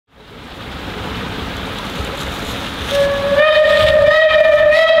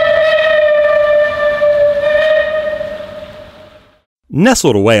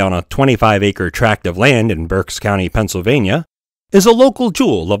Nestled away on a 25-acre tract of land in Berks County, Pennsylvania, is a local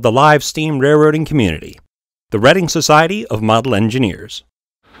jewel of the live steam railroading community, the Reading Society of Model Engineers.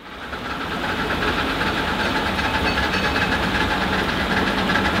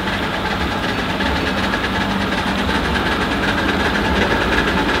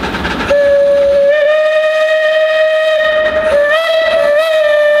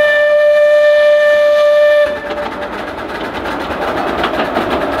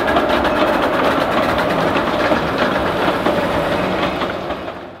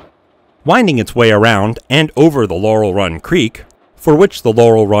 Winding its way around and over the Laurel Run Creek, for which the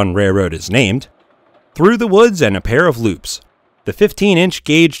Laurel Run Railroad is named, through the woods and a pair of loops, the 15-inch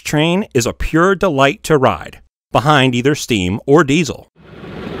gauge train is a pure delight to ride, behind either steam or diesel.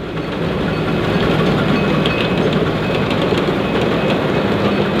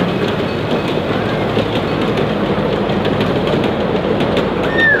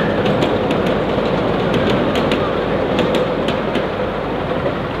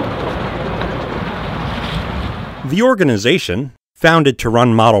 The organization, founded to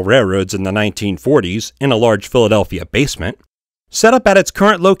run model railroads in the 1940s in a large Philadelphia basement, set up at its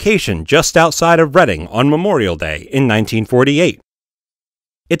current location just outside of Reading on Memorial Day in 1948.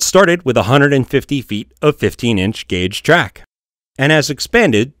 It started with 150 feet of 15-inch gauge track, and has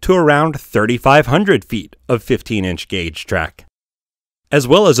expanded to around 3,500 feet of 15-inch gauge track, as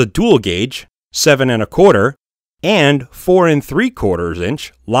well as a dual gauge, 7 1/4, and 4 3/4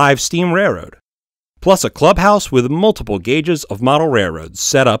 inch live steam railroad, plus a clubhouse with multiple gauges of model railroads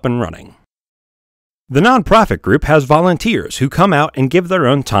set up and running. The nonprofit group has volunteers who come out and give their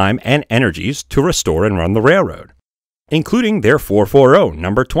own time and energies to restore and run the railroad, including their 440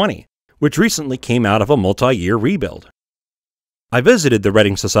 number 20, which recently came out of a multi-year rebuild. I visited the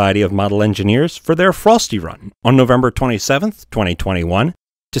Reading Society of Model Engineers for their Frosty Run on November 27, 2021,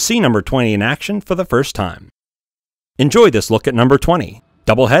 to see number 20 in action for the first time. Enjoy this look at number 20,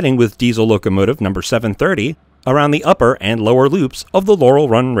 double-heading with diesel locomotive number 730 around the upper and lower loops of the Laurel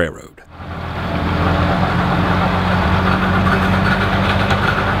Run Railroad.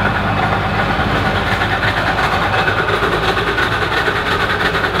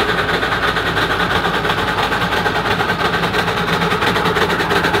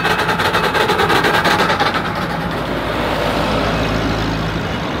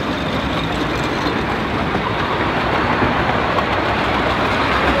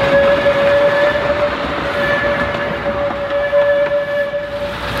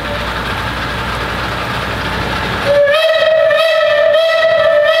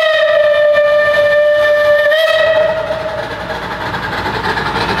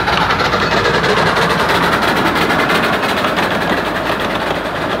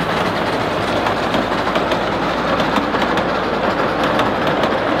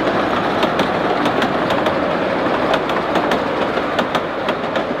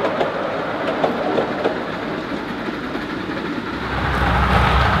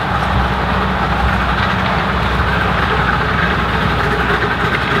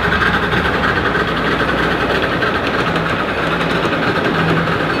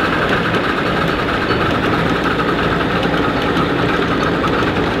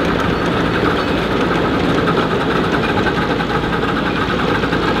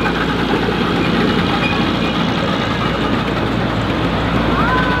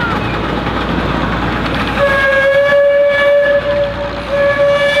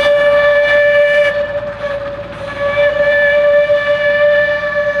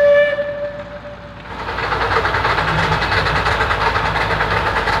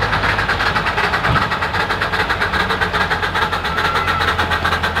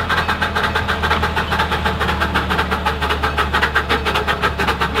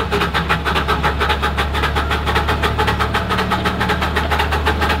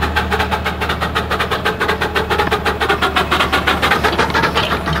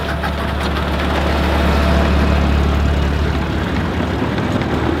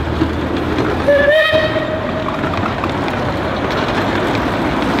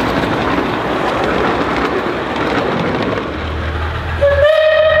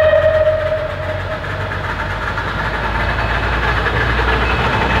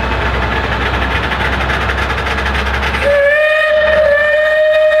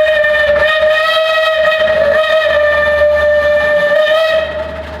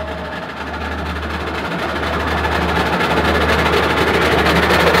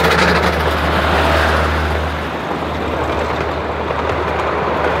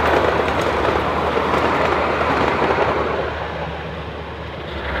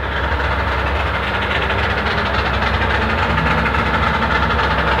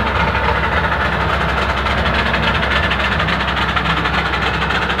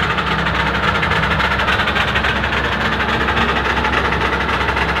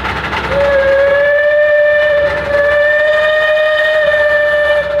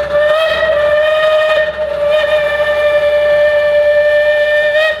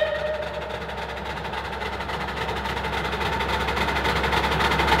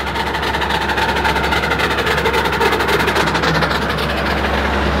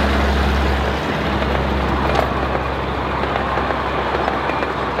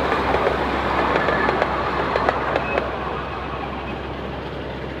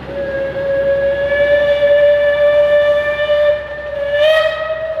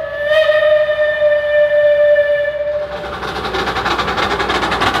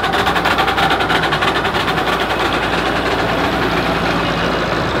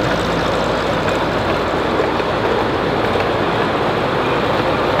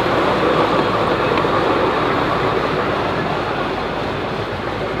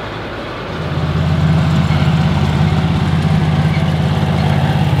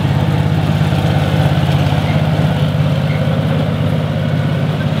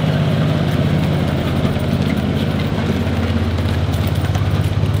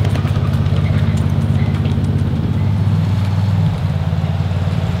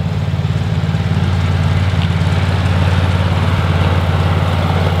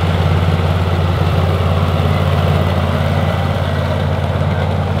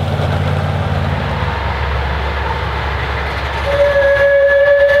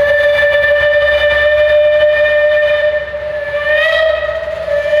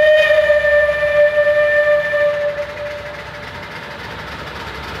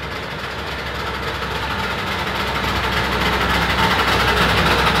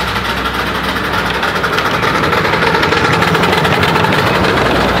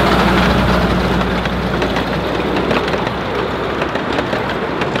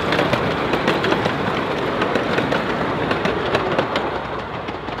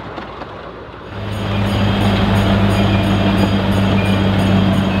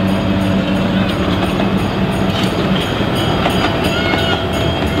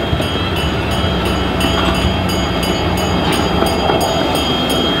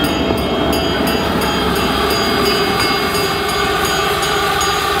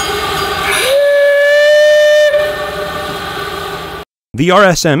 The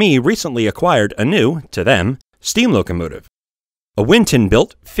RSME recently acquired a new, to them, steam locomotive, a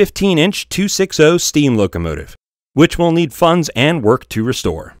Winton-built 15-inch 260 steam locomotive, which will need funds and work to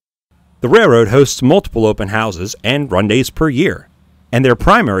restore. The railroad hosts multiple open houses and run days per year, and their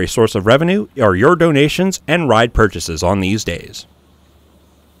primary source of revenue are your donations and ride purchases on these days.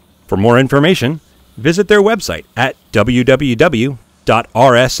 For more information, visit their website at www.rsme.org,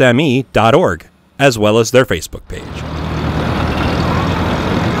 as well as their Facebook page.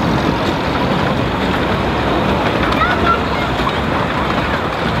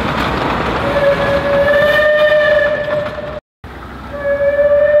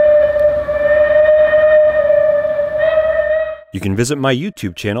 You can visit my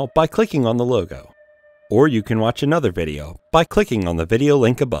YouTube channel by clicking on the logo, or you can watch another video by clicking on the video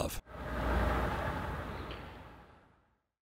link above.